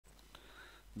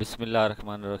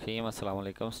बिस्मिल्लाहिर्रहमानिर्रहीम। अस्सलाम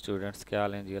वालेकुम स्टूडेंट्स, क्या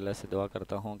हाल हैं जी। अल्लाह से दुआ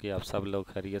करता हूँ कि आप सब लोग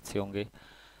खैरियत से होंगे।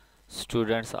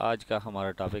 स्टूडेंट्स, आज का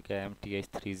हमारा टॉपिक है MTH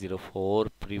 304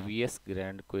 प्रीवियस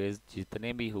ग्रैंड क्विज़।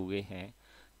 जितने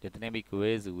भी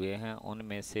क्विज़ हुए हैं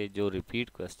उनमें से जो रिपीट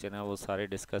क्वेश्चन है वो सारे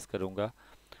डिस्कस करूँगा।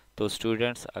 तो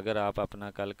स्टूडेंट्स, अगर आप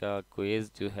अपना कल का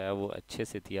क्विज़ जो है वो अच्छे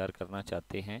से तैयार करना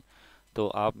चाहते हैं तो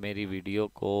आप मेरी वीडियो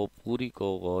को पूरी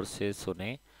को गौर से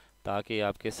सुनें ताकि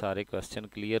आपके सारे क्वेश्चन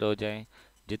क्लियर हो जाएं।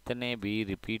 जितने भी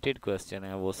रिपीटेड क्वेश्चन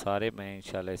हैं वो सारे मैं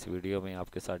इंशाल्लाह इस वीडियो में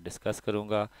आपके साथ डिस्कस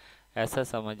करूंगा। ऐसा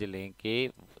समझ लें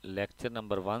कि लेक्चर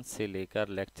नंबर 1 से लेकर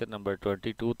लेक्चर नंबर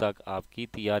 22 तक आपकी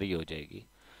तैयारी हो जाएगी।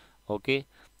 ओके,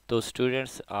 तो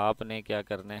स्टूडेंट्स, आपने क्या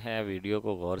करना है, वीडियो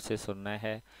को गौर से सुनना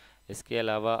है। इसके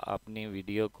अलावा अपनी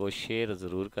वीडियो को शेयर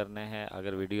ज़रूर करना है।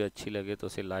 अगर वीडियो अच्छी लगे तो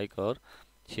उसे लाइक और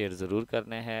शेयर ज़रूर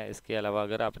करना है। इसके अलावा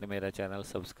अगर आपने मेरा चैनल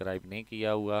सब्सक्राइब नहीं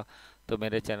किया हुआ तो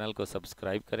मेरे चैनल को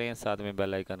सब्सक्राइब करें, साथ में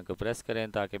बेल आइकन को प्रेस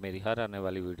करें ताकि मेरी हर आने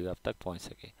वाली वीडियो आप तक पहुंच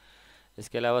सके।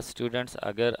 इसके अलावा स्टूडेंट्स,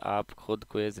 अगर आप खुद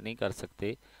क्विज़ नहीं कर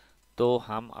सकते तो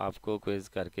हम आपको क्विज़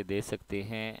करके दे सकते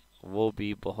हैं, वो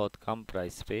भी बहुत कम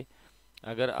प्राइस पे।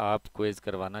 अगर आप क्विज़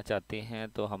करवाना चाहते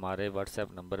हैं तो हमारे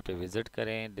व्हाट्सएप नंबर पे विज़िट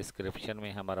करें। डिस्क्रिप्शन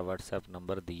में हमारा व्हाट्सएप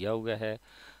नंबर दिया हुआ है,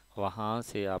 वहाँ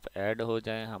से आप ऐड हो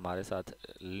जाएं, हमारे साथ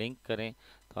लिंक करें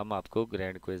तो हम आपको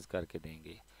ग्रैंड क्विज़ करके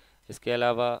देंगे। इसके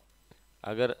अलावा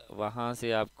अगर वहाँ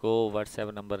से आपको व्हाट्सएप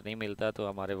नंबर नहीं मिलता तो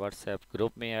हमारे व्हाट्सएप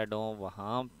ग्रुप में ऐड हों,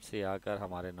 वहाँ से आकर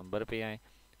हमारे नंबर पे आएँ,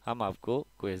 हम आपको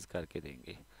क्विज़ करके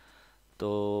देंगे।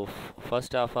 तो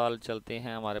फर्स्ट ऑफ ऑल चलते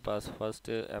हैं, हमारे पास फर्स्ट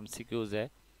MCQs है।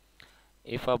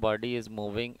 If a body is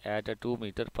moving at a 2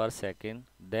 metre पर सेकेंड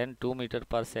देन 2 मीटर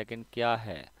पर सेकेंड क्या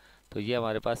है। तो ये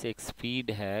हमारे पास एक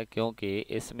स्पीड है, क्योंकि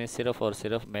इसमें सिर्फ और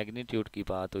सिर्फ मैग्नीट्यूड की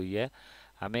बात हुई है,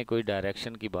 हमें कोई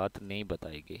डायरेक्शन की बात नहीं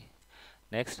बताई गई।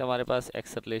 नेक्स्ट हमारे पास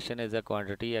acceleration is a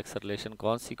quantity. Acceleration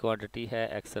कौन सी क्वांटिटी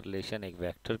है? एक्सेलरेशन एक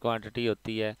वेक्टर क्वांटिटी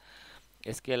होती है।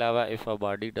 इसके अलावा if a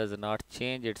body does not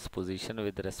change its position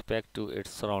with respect to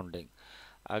its surrounding,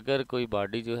 अगर कोई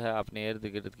बॉडी जो है अपने इर्द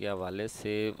गिर्द के हवाले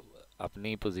से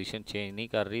अपनी पोजीशन चेंज नहीं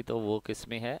कर रही तो वो किस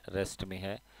में है? रेस्ट में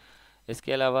है।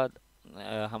 इसके अलावा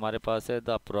हमारे पास है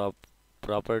the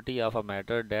property of a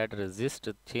matter that resist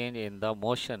change in the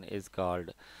motion is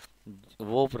called.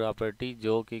 वो प्रॉपर्टी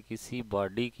जो कि किसी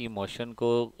बॉडी की मोशन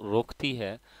को रोकती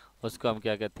है उसको हम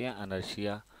क्या कहते हैं?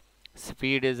 Inertia.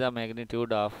 Speed is a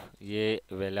magnitude of, ये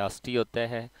वेलोसिटी होता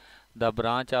है। The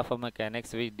branch of a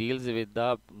mechanics which deals with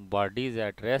the bodies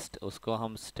at rest, उसको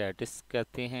हम स्टैटिस्टिक्स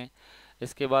कहते हैं।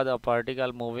 इसके बाद a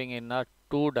particle moving in a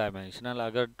 2 dimensional,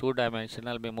 अगर 2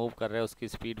 डायमेंशनल में मूव कर रहा है उसकी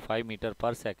स्पीड 5 मीटर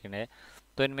पर सेकेंड है,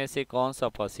 तो इनमें से कौन सा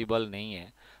पॉसिबल नहीं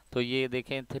है? तो ये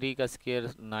देखें, 3 का स्क्वायर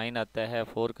 9 आता है,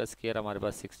 4 का स्क्वायर हमारे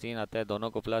पास 16 आता है,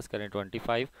 दोनों को प्लस करें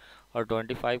 25, और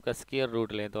 25 का स्क्वायर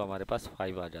रूट लें तो हमारे पास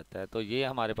 5 आ जाता है। तो ये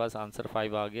हमारे पास आंसर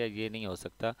 5 आ गया, ये नहीं हो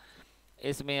सकता।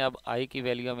 इसमें अब आई की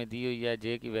वैल्यू हमें दी हुई है,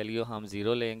 जे की वैल्यू हम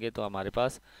 0 लेंगे तो हमारे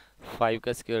पास 5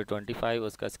 का स्क्वायर 25,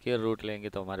 उसका स्क्वायर रूट लेंगे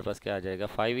तो हमारे पास क्या आ जाएगा?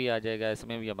 5 ही आ जाएगा।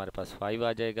 इसमें भी हमारे पास 5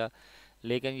 आ जाएगा।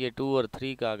 लेकिन ये 2 और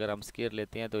 3 का अगर हम स्क्वायर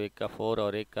लेते हैं तो एक का 4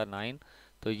 और एक का 9,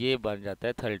 तो ये बन जाता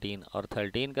है 13, और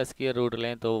 13 का स्क्वायर रूट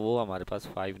लें तो वो हमारे पास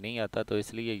 5 नहीं आता, तो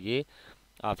इसलिए ये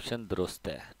ऑप्शन दुरुस्त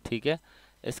है। ठीक है।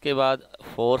 इसके बाद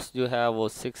फोर्स जो है वो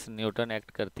 6 न्यूटन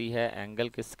एक्ट करती है। एंगल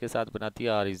किसके साथ बनाती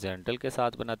है? हॉरिजॉन्टल के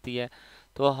साथ बनाती है।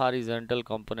 तो हॉरिजॉन्टल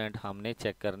कंपोनेंट हमने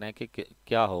चेक करना है कि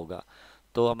क्या होगा।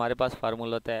 तो हमारे पास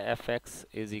फार्मूला होता है F x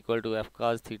is equal to F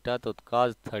cause theta. तो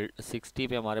काज 60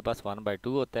 पे हमारे पास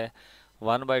 1/2 होता है,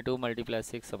 1/2 मल्टीप्लाई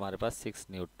 6 हमारे पास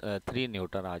 3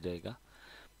 न्यूटन आ जाएगा।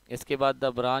 इसके बाद the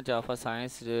branch of a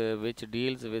science which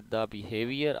deals with the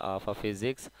behaviour of a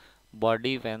physics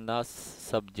body when the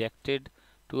subjected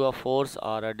to a force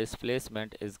और a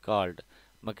displacement is called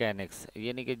mechanics.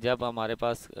 यानी कि जब हमारे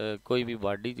पास कोई भी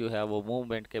बॉडी जो है वो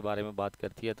मूवमेंट के बारे में बात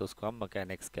करती है तो उसको हम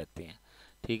मैकेनिक्स कहते हैं।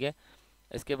 ठीक है।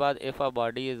 इसके बाद if a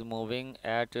body is moving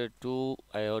at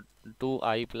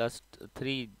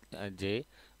 2i+3j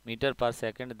metre पर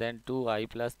सेकेंड देन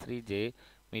 2i+3j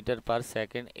मीटर पर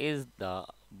सेकेंड इज़ द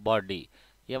बॉडी।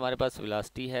 ये हमारे पास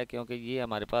वेलोसिटी है, क्योंकि ये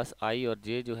हमारे पास i और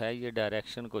j जो है ये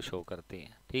डायरेक्शन को शो करते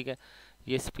हैं। ठीक है,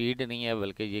 ये स्पीड नहीं है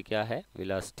बल्कि ये क्या है?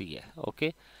 वेलोसिटी है।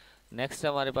 ओके। नेक्स्ट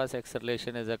हमारे पास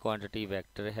acceleration as a quantity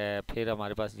vector है। फिर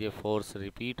हमारे पास ये फोर्स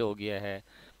रिपीट हो गया है,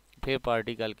 फिर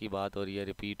पार्टिकल की बात हो रही है,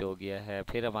 रिपीट हो गया है,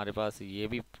 फिर हमारे पास ये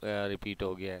भी रिपीट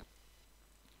हो गया है,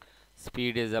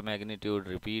 speed is a magnitude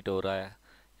repeat हो रहा है।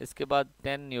 इसके बाद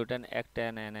 10 Newton act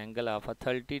N an angle of a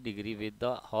 30 degree with the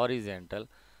horizontal.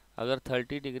 अगर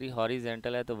 30 डिग्री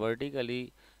हॉरिजेंटल है तो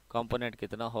वर्टिकली कंपोनेंट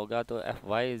कितना होगा? तो F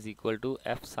Y is equal to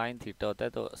F sine theta होता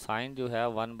है। तो साइन जो है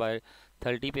 1/3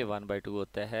 30 पे 1/2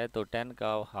 होता है, तो 10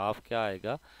 का हाफ क्या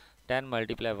आएगा, 10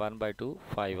 मल्टीप्लाई 1/2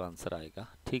 5 आंसर आएगा।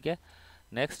 ठीक है।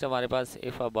 नेक्स्ट हमारे पास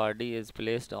if a body is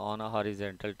placed on a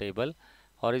horizontal table,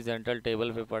 horizontal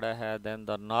table पे पड़ा है, then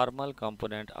the normal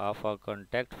component of a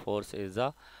contact force is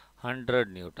a 100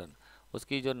 Newton.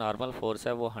 उसकी जो नॉर्मल फोर्स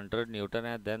है वो 100 न्यूटन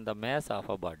है। Then the mass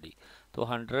of a body, तो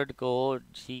 100 को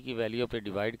जी की वैल्यू पे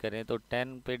डिवाइड करें तो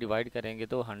 10 पे डिवाइड करेंगे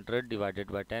तो 100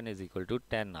 divided by 10 is equal to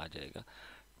 10 आ जाएगा।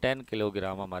 10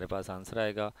 किलोग्राम हमारे पास आंसर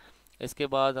आएगा। इसके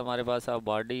बाद हमारे पास a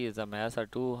body is a mess a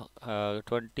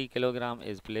 20 kilogram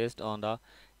is placed on the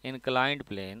inclined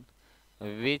plane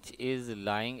which is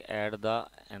lying at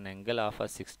an angle of a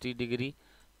 60 degree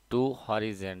to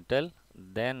horizontal,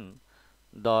 then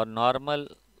the normal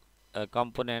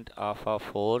component of a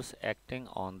force acting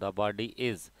on the body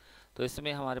is। तो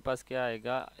इसमें हमारे पास क्या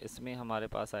आएगा, इसमें हमारे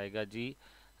पास आएगा जी,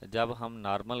 जब हम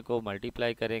नॉर्मल को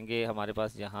मल्टीप्लाई करेंगे हमारे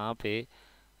पास यहाँ पे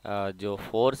जो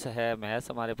फोर्स है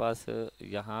मैस हमारे पास,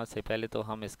 यहाँ से पहले तो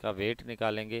हम इसका वेट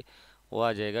निकालेंगे, वो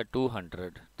आ जाएगा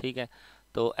 200। ठीक है।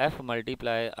 तो f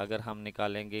मल्टीप्लाई अगर हम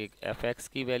निकालेंगे एफ एक्स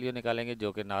की वैल्यू निकालेंगे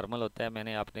जो कि नॉर्मल होता है,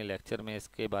 मैंने अपने लेक्चर में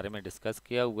इसके बारे में डिस्कस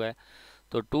किया हुआ है।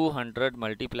 तो 200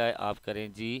 मल्टीप्लाई आप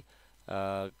करें जी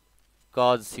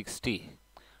cos 60।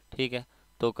 ठीक है।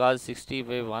 तो cos 60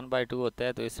 पे 1/2 होता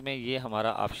है, तो इसमें ये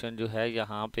हमारा ऑप्शन जो है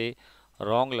यहाँ पे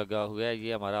रॉन्ग लगा हुआ है,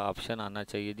 ये हमारा ऑप्शन आना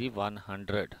चाहिए जी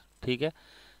 100। ठीक है।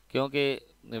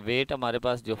 क्योंकि वेट हमारे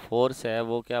पास जो फोर्स है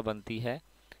वो क्या बनती है,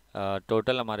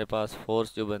 टोटल हमारे पास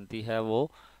फोर्स जो बनती है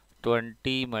वो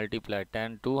 20 मल्टीप्लाई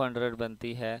 10 200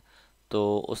 बनती है।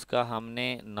 तो उसका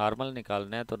हमने नॉर्मल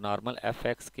निकालना है, तो नॉर्मल एफ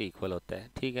एक्स के इक्वल होता है।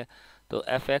 ठीक है। तो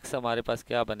एफ एक्स हमारे पास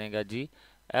क्या बनेगा जी,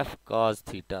 एफ कॉज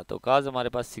थीटा। तो कॉज हमारे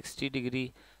पास 60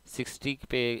 डिग्री, 60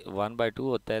 पे 1/2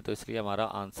 होता है, तो इसलिए हमारा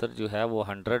आंसर जो है वो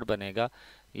 100 बनेगा।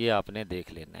 ये आपने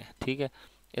देख लेना है। ठीक है।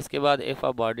 इसके बाद if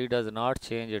a body does not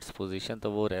change its position,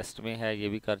 तो वो रेस्ट में है, ये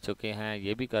भी कर चुके हैं,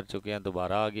 ये भी कर चुके हैं,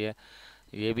 दोबारा आ गया,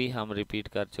 ये भी हम रिपीट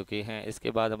कर चुके हैं।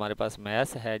 इसके बाद हमारे पास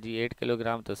मैस है जी 8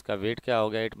 किलोग्राम, तो उसका वेट क्या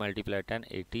होगा, 8 मल्टीप्लाई 10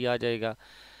 80 आ जाएगा।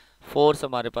 फोर्स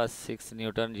हमारे पास 6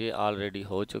 न्यूटन, ये ऑलरेडी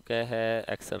हो चुका है,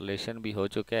 एक्सेलरेशन भी हो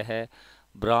चुका है,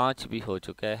 ब्रांच भी हो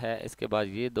चुका है। इसके बाद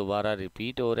ये दोबारा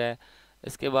रिपीट हो रहा है।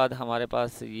 इसके बाद हमारे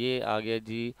पास ये आ गया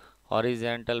जी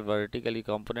हॉरिजेंटल वर्टिकली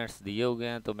कंपोनेंट्स दिए हुए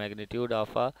हैं, तो मैग्नीट्यूड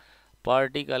ऑफ अ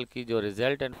पार्टिकल की जो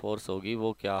रिजल्टेंट फोर्स होगी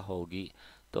वो क्या होगी।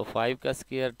 तो 5 का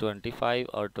स्क्वायर 25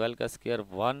 और 12 का स्क्वायर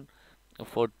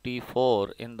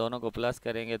 144, इन दोनों को प्लस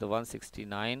करेंगे तो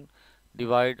 169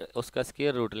 डिवाइड उसका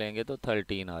स्क्वायर रूट लेंगे तो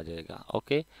 13 आ जाएगा।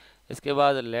 ओके। इसके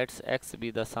बाद let's x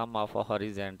be the some of a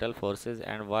horizontal forces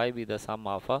and y be the some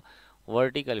of a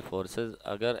vertical forces.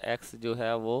 अगर x जो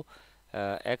है वो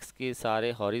x की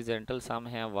सारे हॉरिजेंटल सम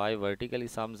हैं, y वर्टिकली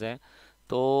सम्स हैं,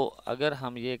 तो अगर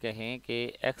हम ये कहें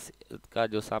कि x का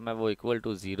जो सम है वो इक्वल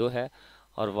टू 0 है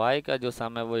और y का जो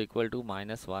सम है वो इक्वल टू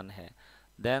 -1 है,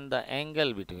 then the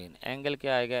angle between, angle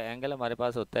क्या आएगा, एंगल हमारे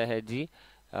पास होता है जी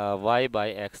y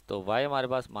बाई एक्स। तो y हमारे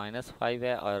पास -5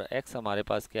 है और x हमारे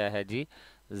पास क्या है जी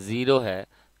 0 है।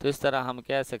 तो इस तरह हम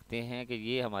कह सकते हैं कि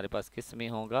ये हमारे पास किस में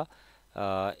होगा,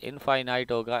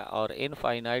 इनफाइनाइट होगा। और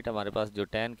इनफाइनाइट हमारे पास जो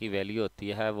tan की वैल्यू होती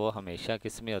है वो हमेशा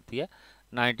किस में होती है,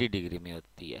 90 डिग्री में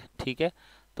होती है। ठीक है।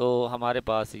 तो हमारे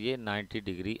पास ये 90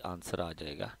 डिग्री आंसर आ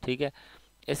जाएगा। ठीक है।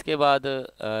 इसके बाद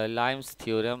Lyme's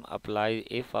theorem apply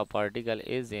if a particle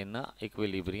is in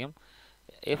equilibrium.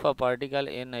 If a particle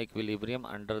in equilibrium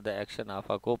under the action of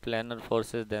a coplanar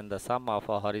forces, then the sum of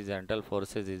a horizontal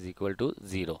forces is equal to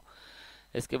 0.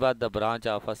 इसके बाद the branch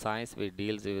of a science which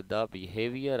deals with the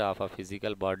behaviour of a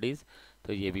physical bodies,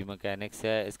 तो ये भी mechanics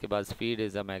है। इसके बाद speed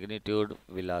is a magnitude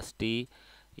velocity.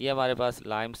 ये हमारे पास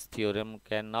Lyme's theorem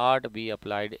can not be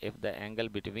applied if the angle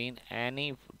between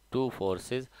any two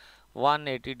forces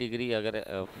 180 degree,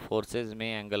 अगर forces में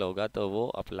एंगल होगा तो वो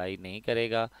अप्लाई नहीं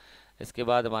करेगा। इसके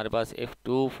बाद हमारे पास if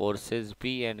two forces P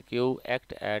and Q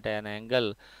act at an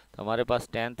angle, तो हमारे पास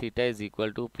tan theta is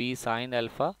equal to P sine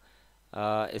alpha.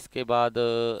 इसके बाद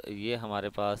ये हमारे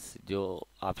पास जो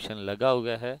ऑप्शन लगा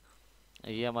हुआ है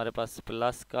ये हमारे पास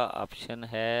प्लस का ऑप्शन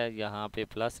है, यहाँ पे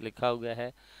प्लस लिखा हुआ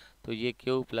है, तो ये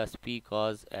Q plus P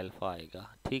cos alpha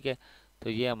आएगा। ठीक है। तो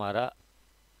ये हमारा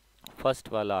फर्स्ट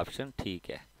वाला ऑप्शन ठीक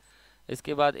है।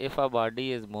 इसके बाद if a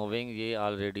body is moving, ये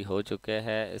ऑलरेडी हो चुका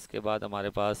है। इसके बाद हमारे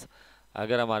पास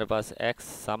अगर हमारे पास x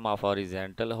सम ऑफ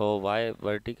हॉरिजेंटल हो, y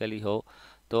वर्टिकली हो,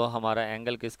 तो हमारा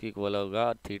एंगल किसकी इक्वल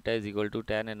होगा, theta is equal to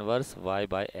tan inverse y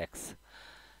by x.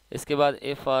 इसके बाद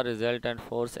if a resultant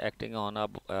force acting on a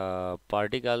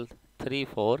particle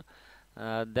 3-4,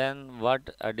 then what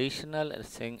additional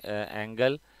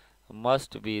angle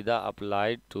must be the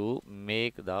applied to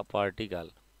make the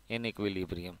particle in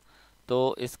equilibrium.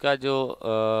 तो इसका जो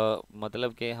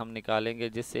मतलब कि हम निकालेंगे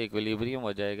जिससे इक्विलिब्रियम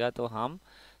हो जाएगा, तो हम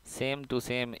सेम टू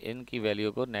सेम इनकी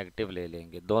वैल्यू को नेगेटिव ले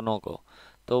लेंगे दोनों को।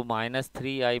 तो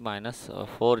 -3i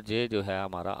 - 4j जो है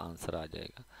हमारा आंसर आ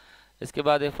जाएगा। इसके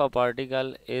बाद if a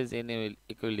particle is in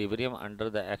equilibrium under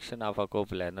the action of a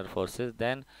coplanar forces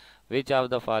then which of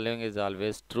the following is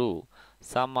always true.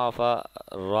 Some of a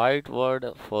right word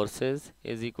forces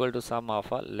is equal to some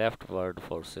of a left word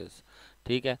forces.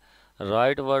 ठीक है,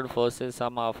 right word forces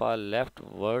some of a left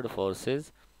word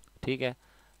forces. ठीक है,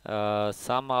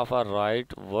 सम of a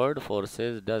right word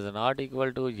forces does not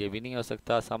equal to, ये भी नहीं हो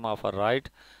सकता। सम of a right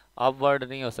upward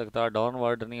नहीं हो सकता,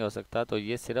 डाउनवर्ड नहीं हो सकता। तो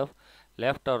ये सिर्फ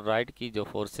लेफ़्ट और राइट की जो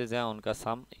फोर्सेस हैं उनका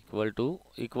सम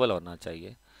इक्वल होना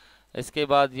चाहिए। इसके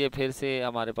बाद ये फिर से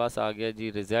हमारे पास आ गया जी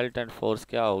रिजल्टेंट फोर्स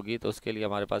क्या होगी, तो उसके लिए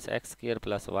हमारे पास x square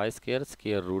plus Y square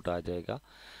square root आ जाएगा।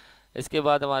 इसके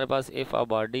बाद हमारे पास if a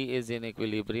body is in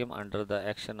equilibrium under the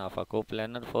action of a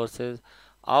coplanar forces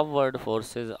upward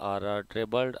forces are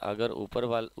tripled. अगर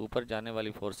ऊपर जाने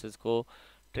वाली फोर्सेज को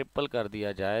ट्रिपल कर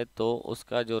दिया जाए तो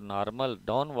उसका जो नॉर्मल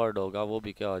डाउनवर्ड होगा वो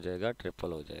भी क्या हो जाएगा,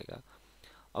 ट्रिपल हो जाएगा।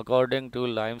 अकॉर्डिंग टू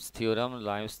लाइम्स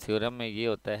थ्योरम में ये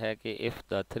होता है कि if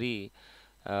the three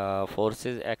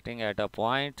forces acting at a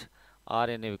point are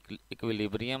in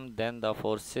equilibrium then the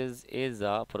forces is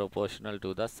proportional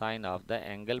to the sine of the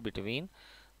angle between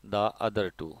the other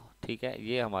two। ठीक है,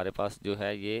 ये हमारे पास जो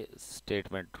है ये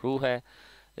स्टेटमेंट ट्रू है।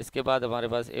 इसके बाद हमारे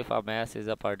पास if a mass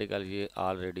is a particle, ये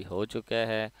ऑलरेडी हो चुका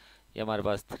है। ये हमारे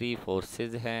पास थ्री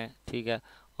फोर्सेस हैं। ठीक है,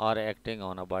 और acting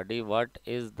on a body, what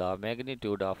is the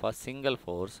magnitude of a single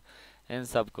force. इन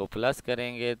सब को प्लस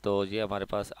करेंगे तो ये हमारे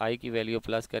पास आई की वैल्यू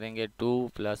प्लस करेंगे 2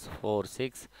 + 4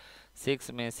 6,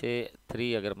 6 में से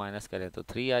 3 अगर माइनस करें तो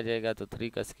 3 आ जाएगा, तो 3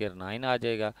 का स्क्वायर 9 आ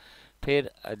जाएगा। फिर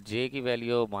जे की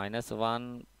वैल्यू -1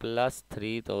 +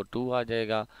 3 तो 2 आ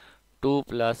जाएगा। 2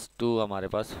 + 2 हमारे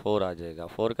पास 4 आ जाएगा।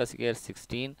 4 का स्क्वायर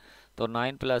 16, तो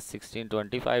 9 + 16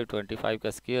 25, 25 का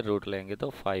स्क्वायर रूट लेंगे तो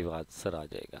 5 आंसर आ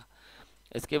जाएगा।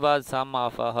 इसके बाद सम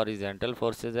ऑफ हॉरिजेंटल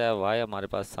फोर्सेज है, वाई हमारे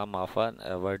पास सम ऑफ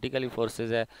वर्टिकली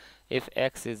फोर्सेज है। If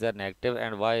x is a negative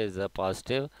and Y is a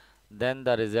positive then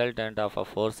the resultant of a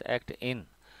force act in.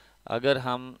 अगर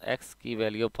हम x की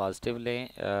वैल्यू पॉजिटिव लें,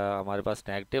 हमारे पास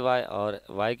नेगेटिव आए और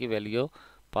y की वैल्यू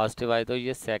पॉजिटिव आए तो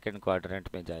ये सेकंड क्वाड्रेंट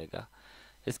में जाएगा।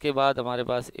 इसके बाद हमारे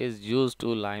पास is use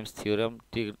to Lyme's theorem,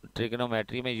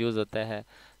 trigonometry में यूज़ होता है।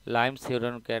 Lyme's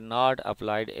theorem can not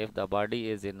applied if the body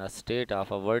is in a state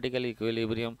of a vertical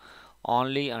equilibrium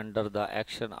only under the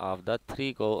action of the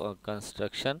three को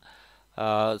construction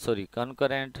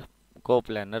concurrent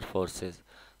coplanar forces.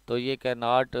 तो ये can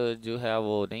not जो है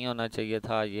वो नहीं होना चाहिए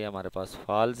था, ये हमारे पास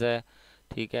फॉल्स है।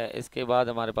 ठीक है, इसके बाद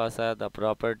हमारे पास है द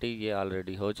प्रॉपर्टी, ये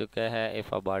ऑलरेडी हो चुका है।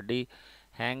 If a body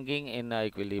hanging in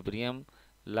equilibrium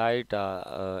light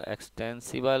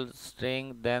extensible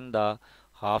string then the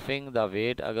halving the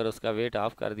wait, अगर उसका वेट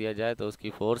हाफ कर दिया जाए तो उसकी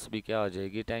फोर्स भी क्या हो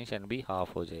जाएगी, टेंशन भी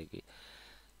हाफ हो जाएगी।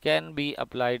 Can be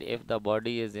applied if the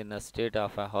body is in a state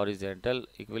of a horizontal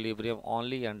equilibrium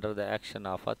only under the action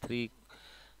of a three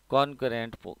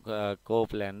concurrent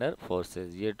coplanar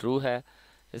forces, ये ट्रू है।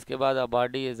 इसके बाद a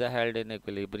body is held in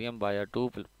equilibrium bye a to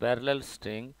parallel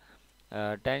string,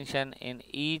 tension in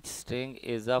each string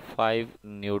is a 5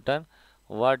 Newton.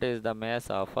 What is the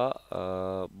mass of a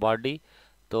body,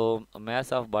 तो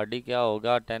mass of body क्या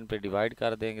होगा, 10 पे divide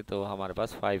कर देंगे तो हमारे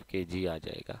पास 5 kg आ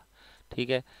जाएगा। ठीक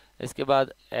है, इसके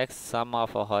बाद x some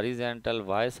of a horizontal,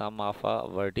 y some of a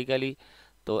vertically,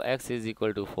 तो x इज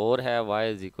इक्वल टू 4 है, y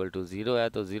इज इक्वल टू 0 है,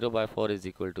 तो 0/4 इज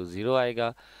इक्वल टू 0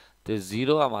 आएगा। तो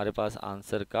 0 हमारे पास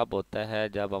आंसर कब होता है,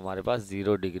 जब हमारे पास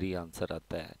 0 डिग्री आंसर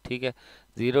आता है। ठीक है,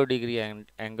 0 डिग्री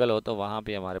एंगल हो तो वहाँ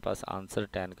पे हमारे पास आंसर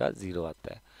 10 का 0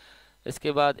 आता है।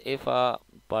 इसके बाद if a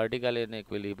particle in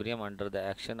equilibrium under the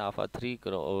action of a three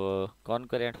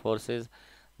concurrent forces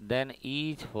then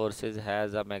each forces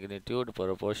has a magnitude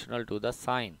proportional to the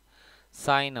sign,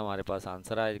 sign हमारे पास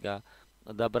आंसर आएगा।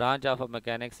 The branch of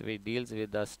mechanics which deals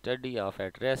with the study of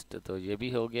at rest, तो ये भी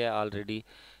हो गया already.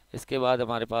 इसके बाद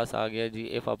हमारे पास आ गया जी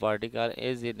if a particle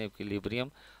is in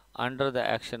equilibrium under the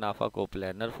action of a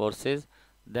coplanar forces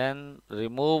then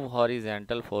remove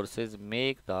horizontal forces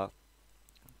make the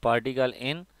particle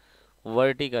in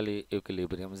vertical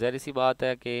equilibrium. ज़ाहिर सी बात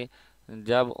है कि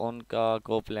जब उनका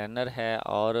कोप्लानर है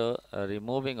और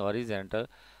रिमूविंग हॉरिजेंटल,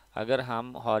 अगर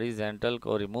हम हॉरिजेंटल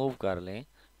को रिमूव कर लें,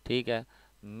 ठीक है,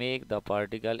 make the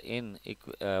particle in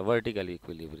vertical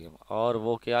equilibrium, और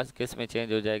वो क्या किस में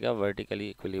चेंज हो जाएगा, वर्टिकली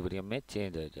इक्विलिब्रियम में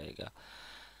चेंज हो जाएगा।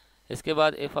 इसके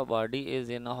बाद if a body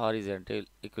is in horizontal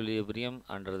equilibrium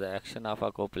under the action of a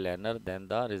coplanar then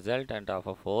the resultant of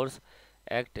a force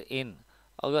act in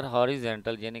अगर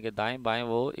हॉरिजेंटल यानी कि दाएं बाएं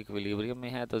वो इक्विलिब्रियम में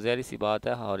है तो ज़ाहिर सी बात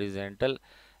है हॉरिजेंटल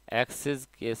एक्सिस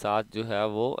के साथ जो है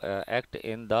वो act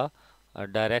in the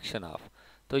direction of,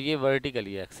 तो ये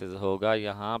वर्टिकली एक्सिस होगा।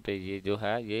 यहाँ पे ये जो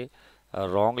है ये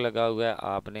रॉन्ग लगा हुआ है,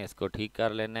 आपने इसको ठीक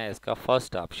कर लेना है, इसका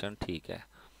फर्स्ट ऑप्शन ठीक है।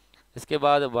 इसके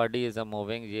बाद बॉडी इज़ अ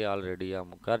मूविंग, ये ऑलरेडी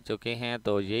हम कर चुके हैं,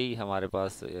 तो यही हमारे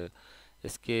पास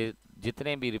इसके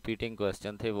जितने भी रिपीटिंग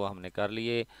क्वेश्चन थे वो हमने कर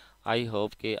लिए। आई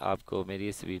होप कि आपको मेरी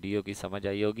इस वीडियो की समझ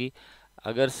आई होगी।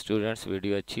 अगर स्टूडेंट्स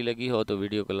वीडियो अच्छी लगी हो तो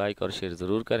वीडियो को लाइक और शेयर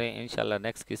ज़रूर करें। इंशाल्लाह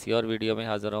नेक्स्ट किसी और वीडियो में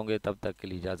हाज़िर होंगे, तब तक के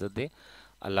लिए इजाज़त दें।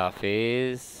 अल्लाह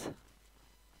हाफिज़।